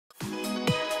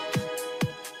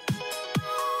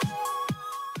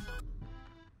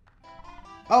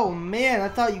Oh man, I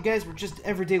thought you guys were just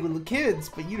everyday little kids,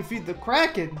 but you defeated the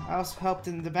Kraken. I also helped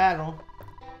in the battle.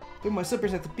 Threw my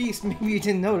slippers at the beast, maybe you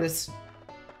didn't notice.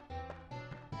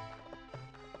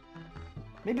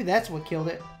 Maybe that's what killed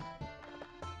it.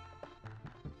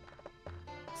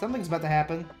 Something's about to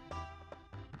happen.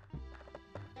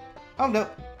 Oh no.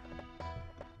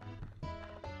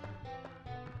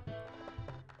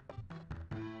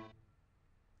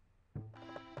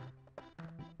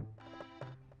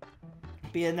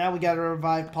 But yeah, now we gotta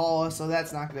revive Paula, so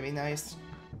that's not gonna be nice.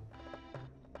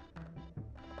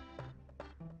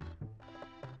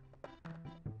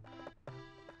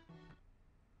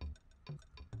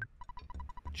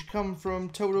 Did you come from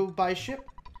Toto by ship?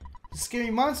 The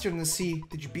scary monster in the sea.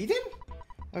 Did you beat him?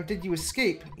 Or did you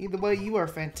escape? Either way, you are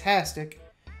fantastic.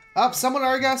 Oh, someone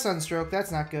already got sunstroke.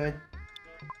 That's not good.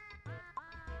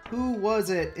 Who was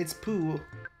it? It's Pooh.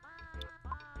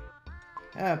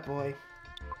 Oh boy.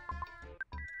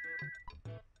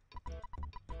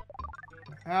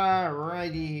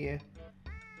 Alrighty.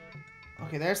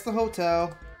 Okay, there's the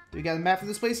hotel. Do we got a map for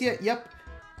this place yet? Yep.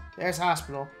 There's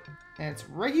hospital. And it's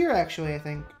right here, actually, I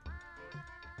think.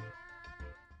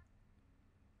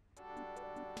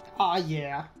 Aw,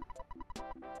 yeah.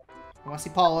 I want to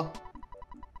see Paula.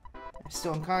 I'm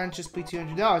still unconscious. Pay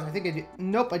 $200. I think I do.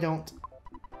 Nope, I don't.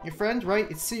 Your friend, right?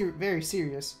 It's very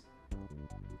serious.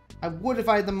 I would if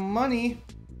I had the money.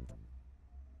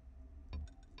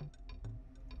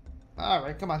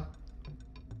 Alright, come on.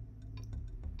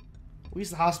 At least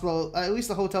the hospital, at least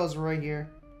the hotel is right here.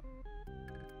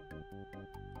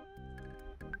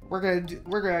 We're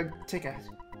gonna take a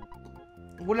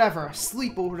whatever, a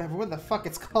sleep or whatever, what the fuck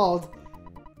it's called.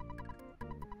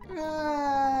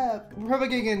 We're probably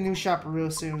gonna get a new shop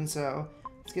real soon, so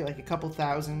let's get like a couple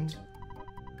thousand.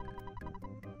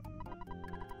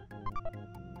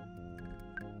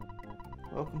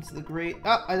 Welcome to the great.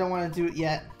 Oh, I don't want to do it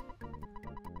yet.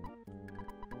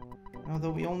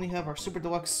 Although we only have our super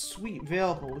deluxe suite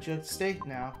available, would you like to stay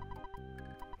now?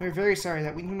 We're very sorry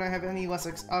that we do not have any less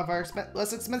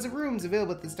expensive rooms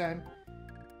available at this time.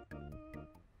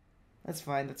 That's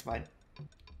fine, that's fine.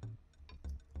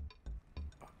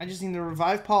 I just need to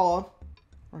revive Paula.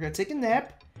 We're gonna take a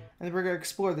nap, and then we're gonna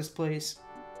explore this place.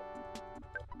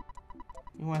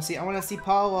 You wanna see? I wanna see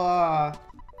Paula.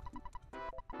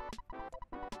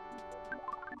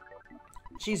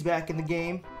 She's back in the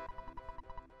game.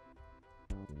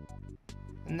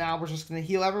 And now we're just gonna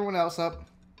heal everyone else up.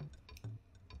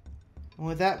 And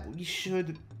with that, we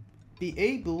should be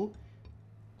able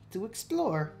to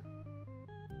explore.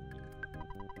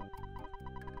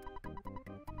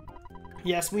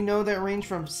 Yes, we know that range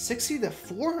from 60 to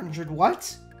 400.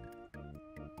 What?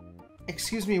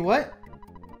 Excuse me, what?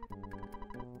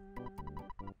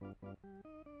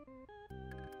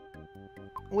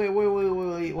 Wait,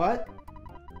 what?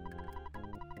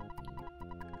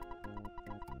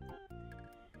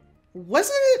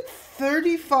 Wasn't it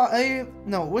 35?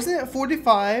 No, wasn't it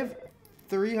 45?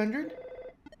 300?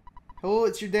 Oh,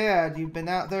 it's your dad. You've been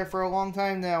out there for a long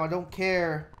time now. I don't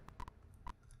care.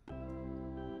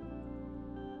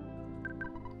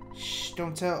 Shh,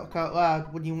 don't talk out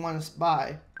loud. What do you want us to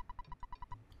buy?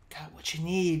 Got what you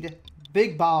need.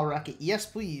 Big ball rocket. Yes,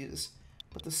 please.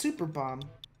 But the super bomb.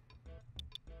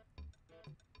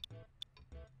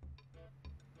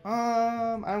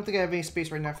 I don't think I have any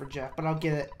space right now for Jeff, but I'll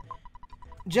get it.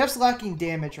 Jeff's lacking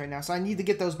damage right now, so I need to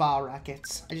get those bottle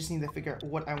rockets. I just need to figure out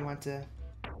what I want to...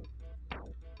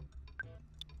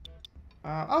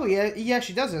 oh yeah,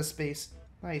 she does have space.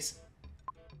 Nice.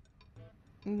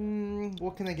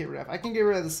 What can I get rid of? I can get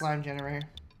rid of the slime generator.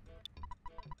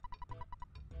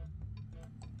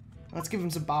 Let's give him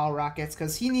some bottle rockets,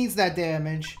 because he needs that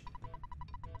damage.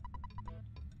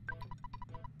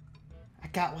 I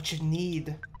got what you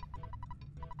need.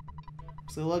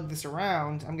 So lug this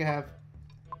around. I'm gonna have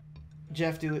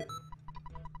Jeff do it.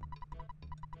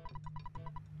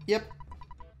 Yep.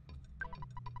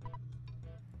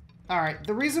 Alright,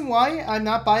 the reason why I'm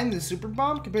not buying the super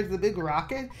bomb compared to the big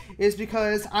rocket is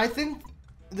because I think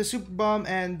the super bomb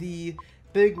and the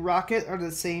big rocket are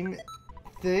the same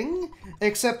thing,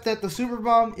 except that the super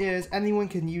bomb is anyone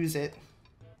can use it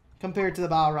compared to the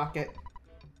bottle rocket.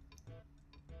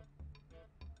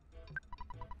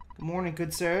 Good morning,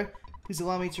 good sir. Please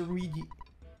allow me to read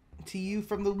to you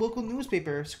from the local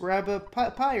newspaper, Scaraba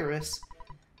Papyrus.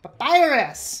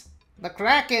 Papyrus! The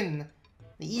Kraken!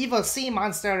 The evil sea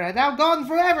monster are now gone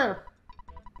forever!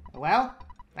 Well,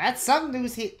 that's some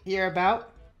news here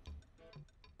about.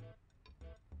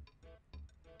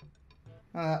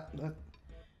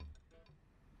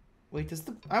 Wait,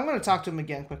 I'm gonna talk to him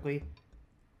again quickly.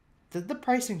 Did the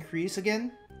price increase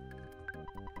again?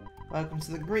 Welcome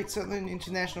to the Great Southern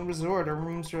International Resort. Our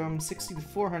rooms from 60 to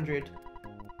 400.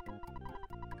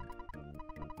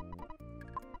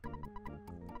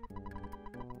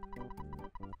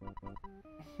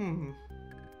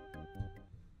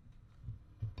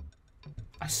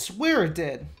 I swear it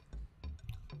did.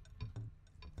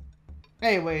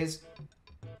 Anyways,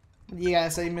 what do you gotta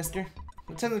say, mister?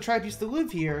 Pretend the tribe used to live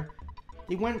here.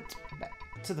 They went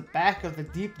to the back of the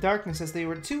deep darkness as they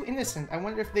were too innocent. I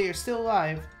wonder if they are still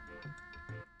alive.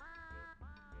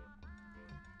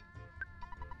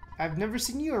 I've never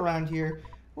seen you around here.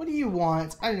 What do you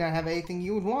want? I do not have anything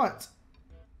you would want.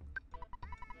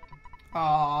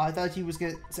 Aw, I thought he was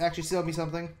gonna actually sell me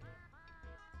something.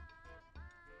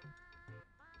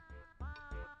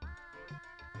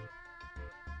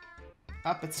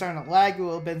 Up, it's starting to lag a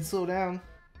little bit and slow down.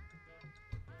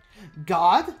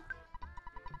 God?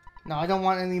 No, I don't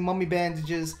want any mummy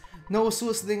bandages. No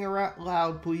soliciting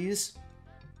allowed, please.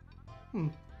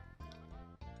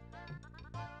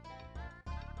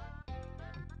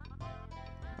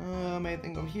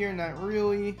 Anything over here? Not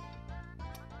really.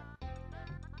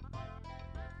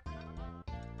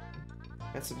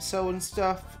 Got some sewing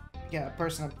stuff. Got a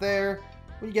person up there.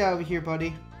 What do you got over here,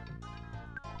 buddy?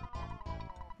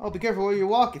 Oh, be careful where you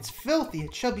walk. It's filthy. A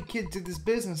chubby kid did this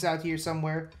business out here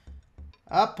somewhere.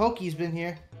 Ah, Pokey's been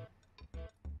here.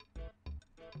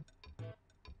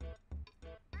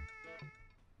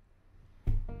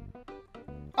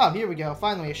 Oh, here we go.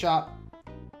 Finally a shop.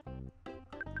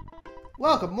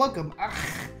 Welcome, welcome. Ugh,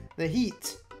 the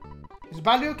heat. Is your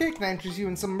body okay? Can I interest you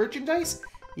in some merchandise?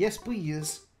 Yes,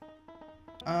 please.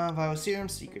 Vital serum,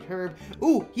 secret herb.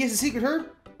 Ooh, he has a secret herb?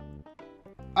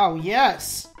 Oh,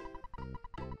 yes.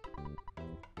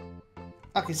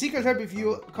 Okay, secret herb, if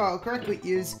you call it correctly,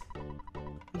 is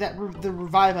that the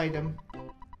revive item.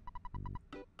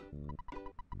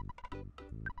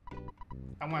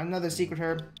 I want another secret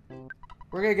herb.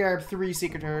 We're gonna grab 3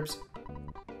 secret herbs.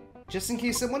 Just in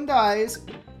case someone dies,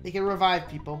 they can revive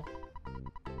people.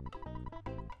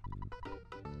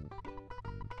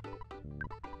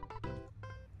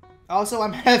 Also,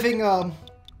 I'm having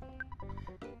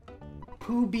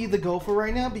Pooh be the gopher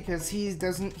right now because he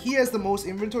has the most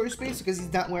inventory space because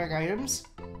he's not wearing items.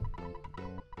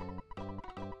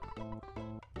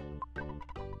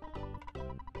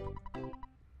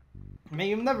 May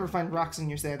you'll never find rocks in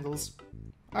your sandals.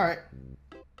 Alright.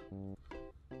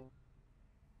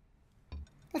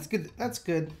 That's good. That's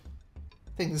good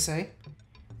thing to say.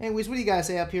 Anyways, what do you guys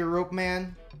say up here, Rope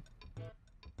Man?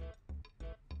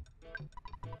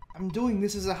 I'm doing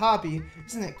this as a hobby.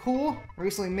 Isn't it cool? I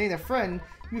recently made a friend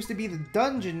who used to be the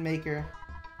dungeon maker.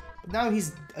 But now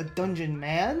he's a dungeon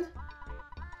man?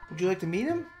 Would you like to meet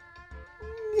him?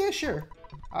 Yeah, sure.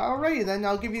 Alrighty then,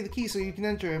 I'll give you the key so you can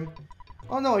enter him.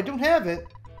 Oh no, I don't have it.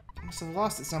 I must have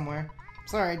lost it somewhere.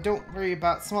 Sorry, don't worry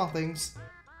about small things.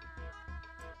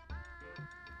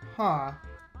 Huh.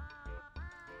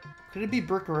 Could it be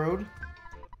Brick Road?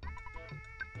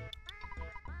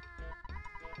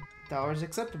 $1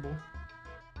 acceptable.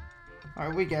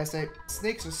 Alright, we gotta say,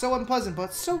 snakes are so unpleasant,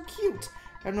 but so cute.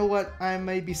 I don't know what I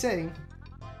may be saying.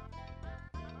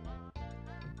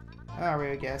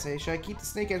 Alright, we gotta say, should I keep the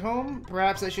snake at home?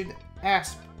 Perhaps I should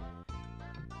ask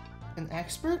an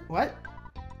expert? What?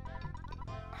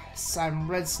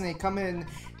 I'm Red Snake, come in.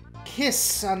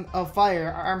 Kiss of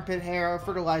fire, armpit hair,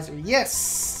 fertilizer.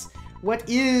 Yes! What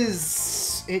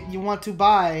is it you want to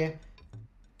buy?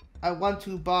 I want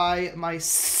to buy my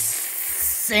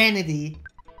sanity.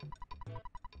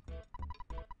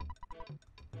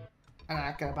 I'm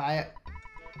not gonna buy it.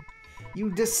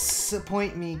 You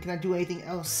disappoint me. Can I do anything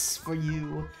else for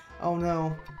you? Oh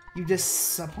no. You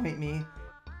disappoint me.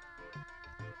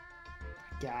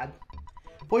 God.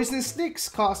 Poisonous snakes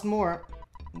cost more.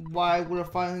 Why would a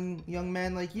fine young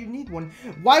man like you need one?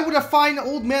 Why would a fine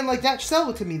old man like that sell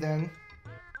it to me then?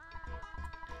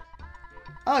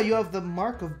 Oh, you have the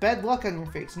mark of bad luck on your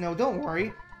face. No, don't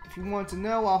worry. If you want to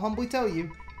know, I'll humbly tell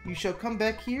you. You shall come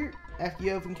back here after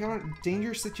you have encountered a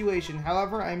dangerous situation.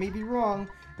 However, I may be wrong,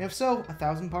 and if so,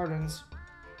 1,000 pardons.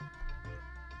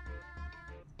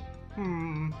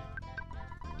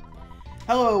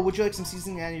 Hello, would you like some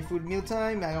seasoning on your food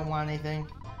mealtime? I don't want anything.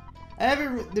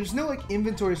 There's no, like,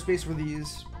 inventory space for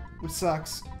these, which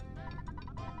sucks.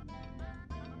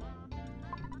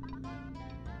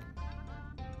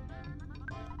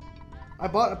 I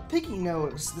bought a piggy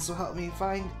nose. This will help me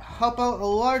help out a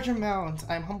large amount.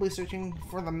 I'm humbly searching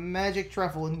for the magic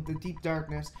truffle in the deep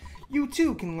darkness. You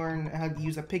too can learn how to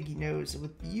use a piggy nose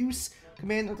with the use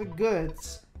command of the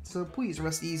goods. So please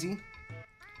rest easy.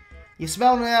 You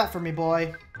spelled it out for me,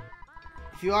 boy.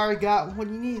 If you already got what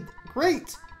you need,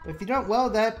 great. If you don't, well,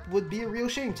 that would be a real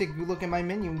shame. Take a look at my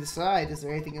menu and decide, is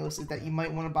there anything else that you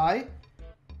might want to buy?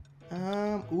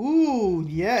 Ooh,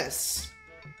 yes.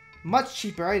 Much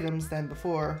cheaper items than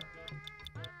before.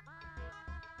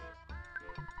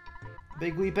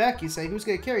 Big leap back, you say. Who's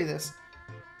gonna carry this?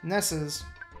 Nessa's.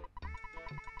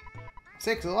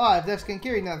 6 alive, Ness can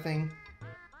carry nothing.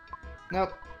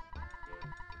 Nope.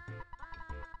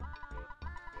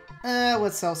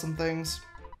 Let's sell some things.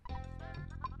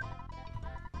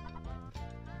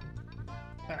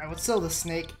 Alright, let's sell the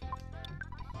snake.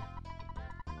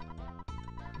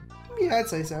 Yeah, I'd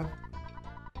say so.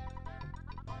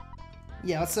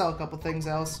 Yeah, let's sell a couple things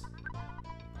else.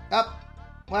 Oh,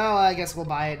 well, I guess we'll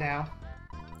buy it now.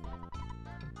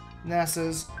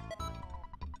 Nessa's.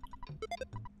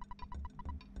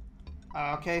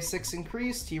 Okay, 6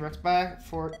 increase. T-Rex back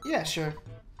for... Yeah, sure.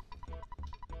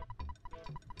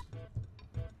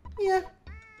 Yeah.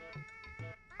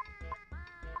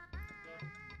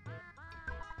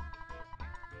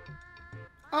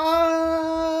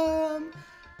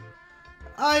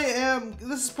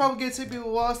 This is probably gonna take me a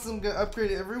while since I'm gonna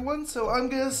upgrade everyone, so I'm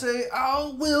gonna say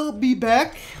I will be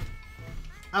back.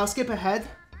 I'll skip ahead.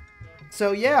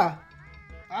 So yeah.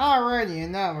 Alrighty,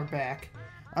 and now we're back.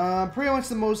 Pretty much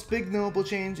the most big notable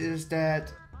change is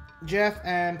that Jeff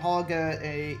and Paul got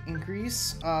a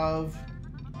increase of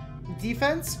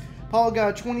defense. Paul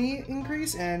got a 20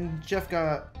 increase, and Jeff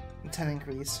got a 10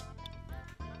 increase.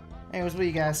 Anyways, what do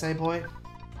you guys say, boy?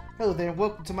 Hello there,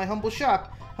 welcome to my humble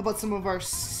shop. How about some of our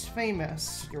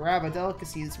famous Scaraba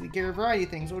delicacies? We carry a variety of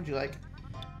things. What would you like?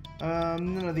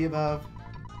 None of the above.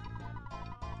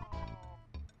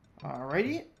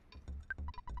 Alrighty.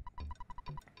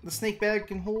 The snake bag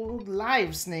can hold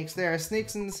live snakes. There are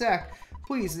snakes in the sack.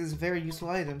 Please, this is a very useful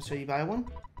item. Shall you buy one?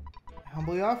 I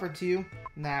humbly offered to you.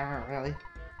 Nah, not really.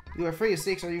 You are afraid of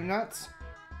snakes, are you nuts?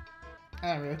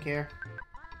 I don't really care.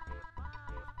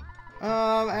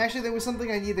 Actually, there was something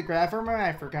I needed to grab from her.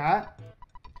 I forgot.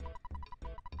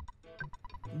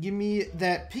 Give me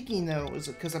that picky nose,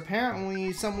 because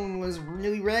apparently someone was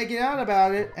really ragging out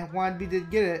about it and wanted me to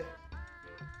get it.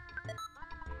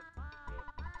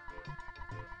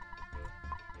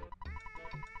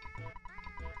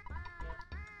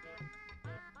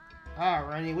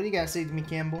 Alrighty, what do you gotta say to me,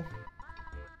 Campbell?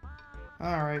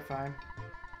 Alright, fine.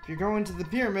 If you're going to the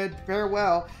pyramid, prepare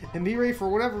well, and be ready for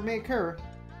whatever may occur.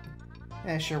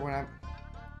 Yeah, sure, why not?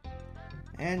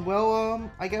 And,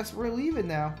 well, I guess we're leaving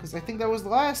now, because I think that was the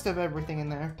last of everything in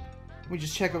there. We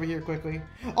just check over here quickly.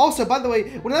 Also, by the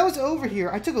way, when I was over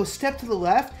here, I took a step to the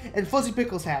left, and Fuzzy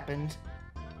Pickles happened.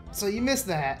 So you missed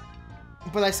that.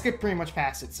 But I skipped pretty much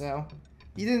past it, so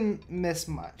you didn't miss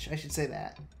much, I should say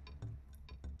that.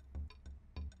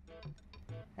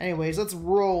 Anyways, let's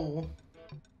roll.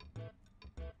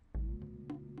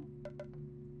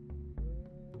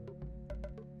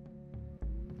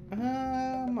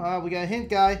 We got a hint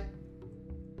guy.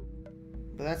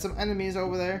 But that's some enemies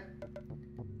over there.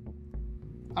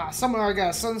 Someone already got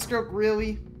a sunstroke,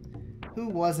 really? Who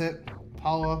was it?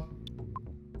 Paula.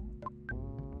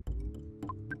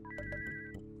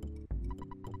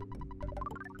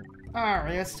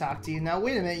 Alright, let's talk to you. Now,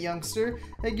 wait a minute, youngster.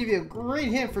 I'd give you a great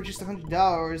hint for just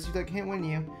 $100. You'd like a hint, wouldn't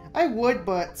you? I would,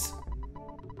 but...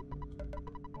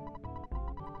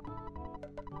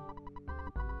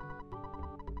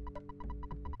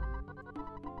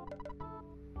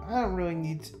 I don't really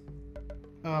need to...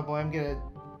 Oh boy,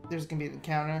 there's gonna be an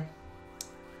encounter.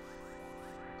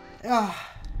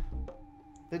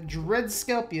 The Dread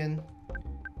Scorpion.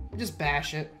 Just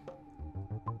bash it.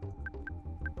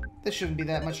 This shouldn't be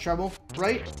that much trouble,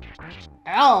 right?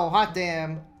 Ow, hot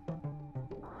damn.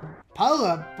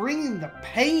 Paula bringing the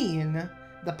pain.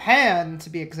 The pan, to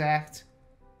be exact.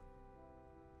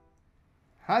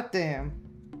 Hot damn.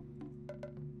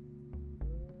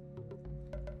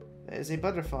 There's a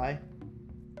butterfly.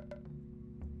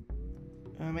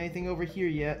 Anything over here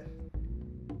yet?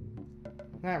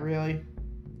 Not really.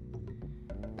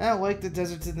 I don't like the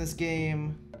deserts in this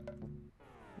game.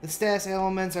 The status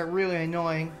elements are really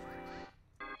annoying.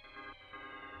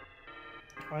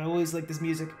 I always like this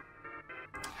music.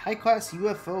 High class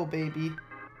UFO, baby.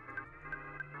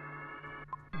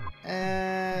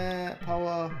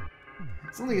 Paula.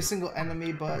 It's only a single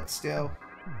enemy, but still.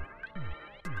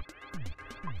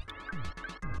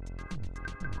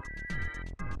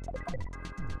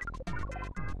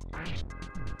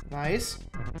 Nice.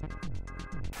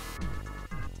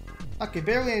 Okay,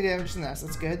 barely any damage in that.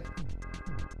 That's good.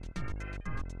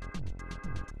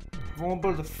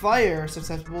 Vulnerable to fire,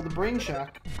 susceptible to brain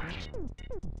shock.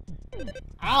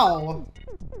 Ow!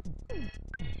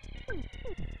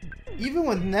 Even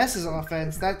with Ness's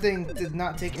offense, that thing did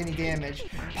not take any damage.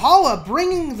 Paula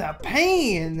bringing the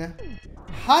pain!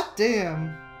 Hot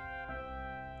damn.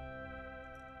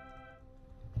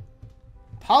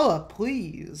 Paula,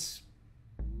 please.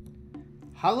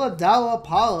 Hala Dala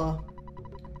Paula.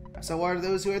 So water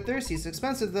those who are thirsty. It's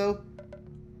expensive though.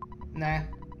 Nah.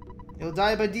 You'll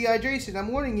die by dehydration,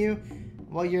 I'm warning you.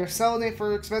 While you're selling it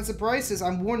for expensive prices,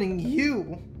 I'm warning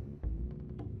you.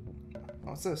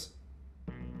 What's this?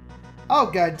 Oh,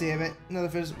 god damn it. Another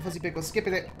fuzzy pickle.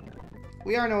 Skipping it.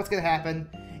 We already know what's gonna happen.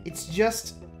 It's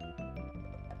just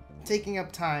taking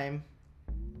up time.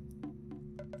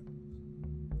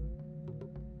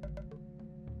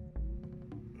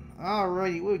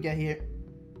 Alrighty, what do we got here?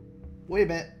 Wait a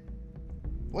minute.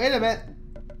 Wait a minute.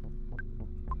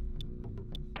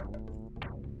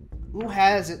 Who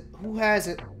has it? Who has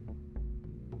it?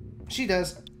 She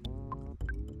does.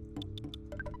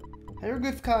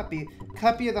 Hieroglyph copy.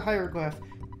 Copy of the hieroglyph.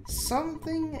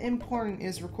 Something important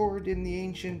is recorded in the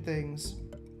ancient things.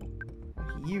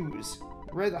 Use.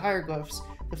 Read the hieroglyphs.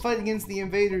 To fight against the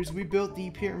invaders, we built the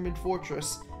pyramid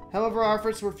fortress. However, our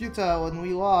efforts were futile and we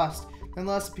lost.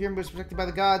 Nonetheless, the pyramid was protected by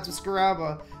the gods of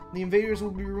Scaraba. The invaders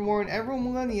will be reborn every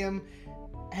millennium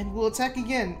and will attack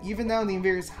again. Even now, the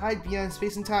invaders hide beyond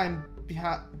space and time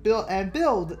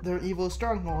build their evil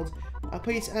strongholds. A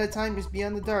place at a time is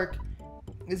beyond the dark.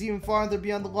 Is even farther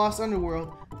beyond the lost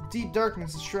underworld. The deep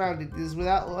darkness is shrouded. It is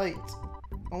without light.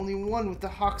 Only one with the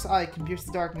hawk's eye can pierce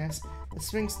the darkness. The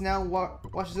Sphinx now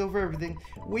watches over everything,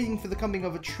 waiting for the coming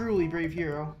of a truly brave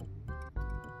hero.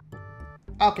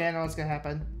 Okay, I know what's gonna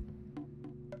happen.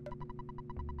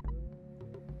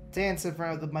 Dance in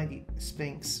front of the mighty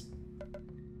Sphinx.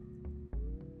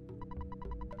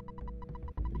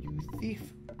 You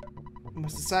thief. You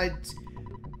must decide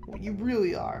what you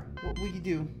really are. What will you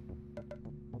do?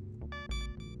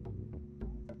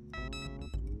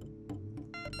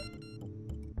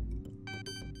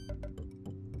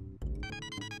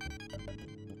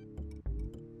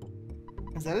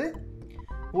 Is that it?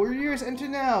 Warriors, enter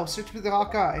now. Search for the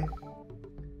Hawkeye.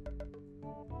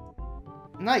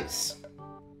 Nice.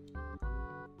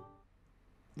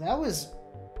 That was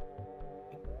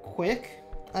quick,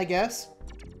 I guess.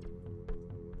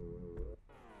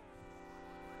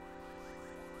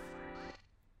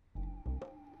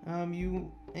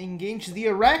 You engage the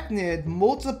arachnid.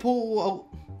 Multiple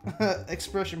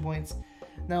expression points.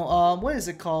 Now, what is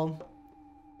it called?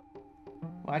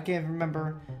 Well, I can't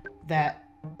remember that.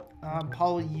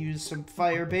 Probably use some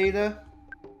fire beta.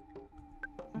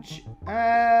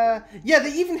 Yeah,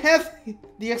 they even have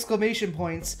the exclamation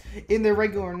points in their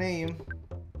regular name.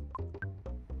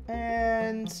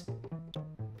 And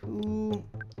who?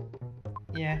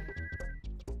 Yeah.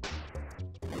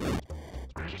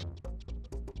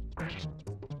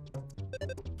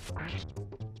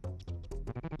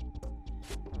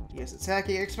 Yes,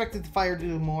 attacking. I expected the fire to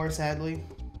do more, sadly.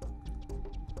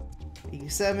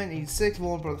 87, 86,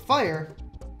 vulnerable to fire.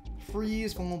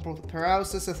 Freeze, vulnerable to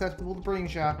paralysis, susceptible to brain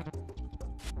shock.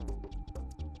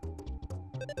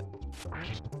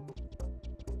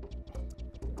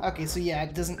 Okay, so yeah,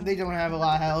 they don't have a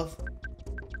lot of health.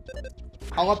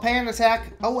 I'll pan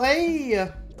attack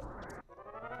away!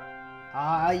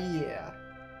 Ah, yeah.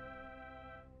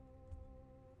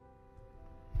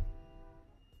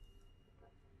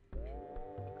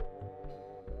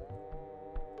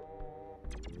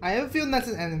 I have a feeling that's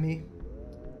an enemy.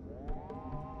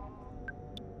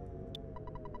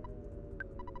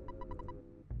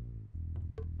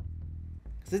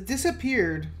 Because it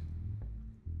disappeared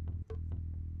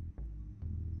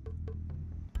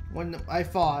when I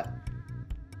fought.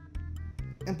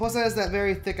 And plus it has that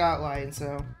very thick outline,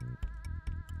 so...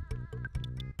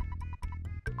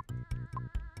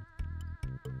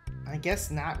 I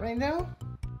guess not right now?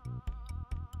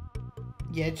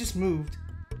 Yeah, it just moved.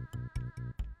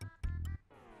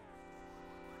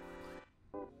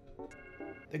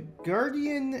 The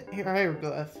Guardian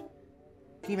Hieroglyph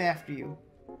came after you.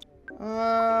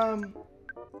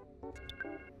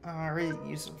 Alright,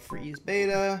 use some freeze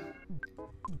beta.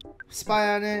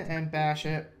 Spy on it and bash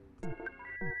it.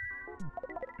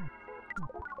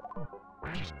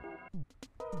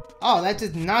 Oh, that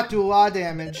did not do a lot of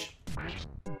damage.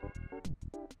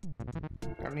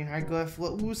 Guardian Hieroglyph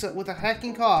loose with a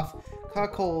hacking cough.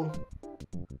 Caught cold.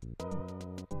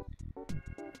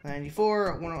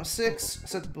 94, 106,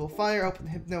 susceptible fire, open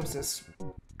hypnosis.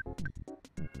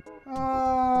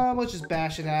 Let's just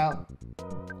bash it out.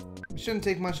 Shouldn't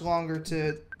take much longer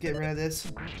to get rid of this.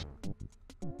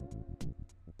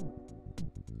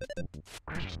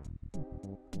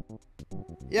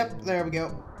 Yep, there we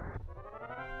go.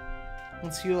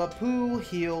 Let's heal up Pooh,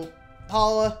 heal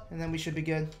Paula, and then we should be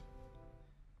good.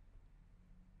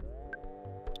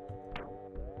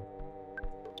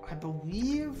 I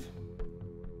believe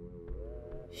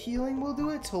healing will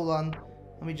do it. Hold on.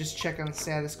 Let me just check on the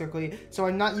status quickly. So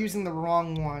I'm not using the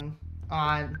wrong one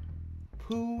on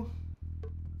Pooh.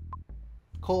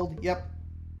 Cold, yep.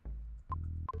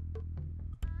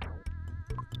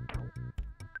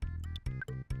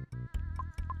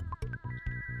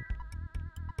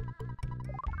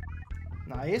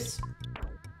 Nice.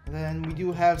 And then we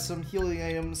do have some healing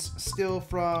items still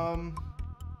from...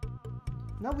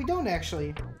 No, we don't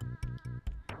actually.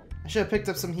 I should have picked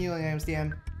up some healing items,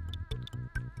 damn.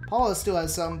 Paula still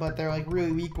has some, but they're like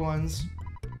really weak ones.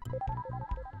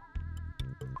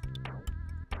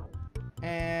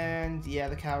 And yeah,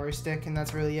 the calorie stick, and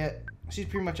that's really it. She's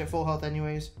pretty much at full health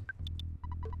anyways.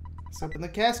 Let's open the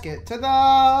casket.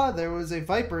 Ta-da! There was a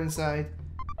viper inside.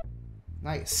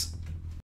 Nice.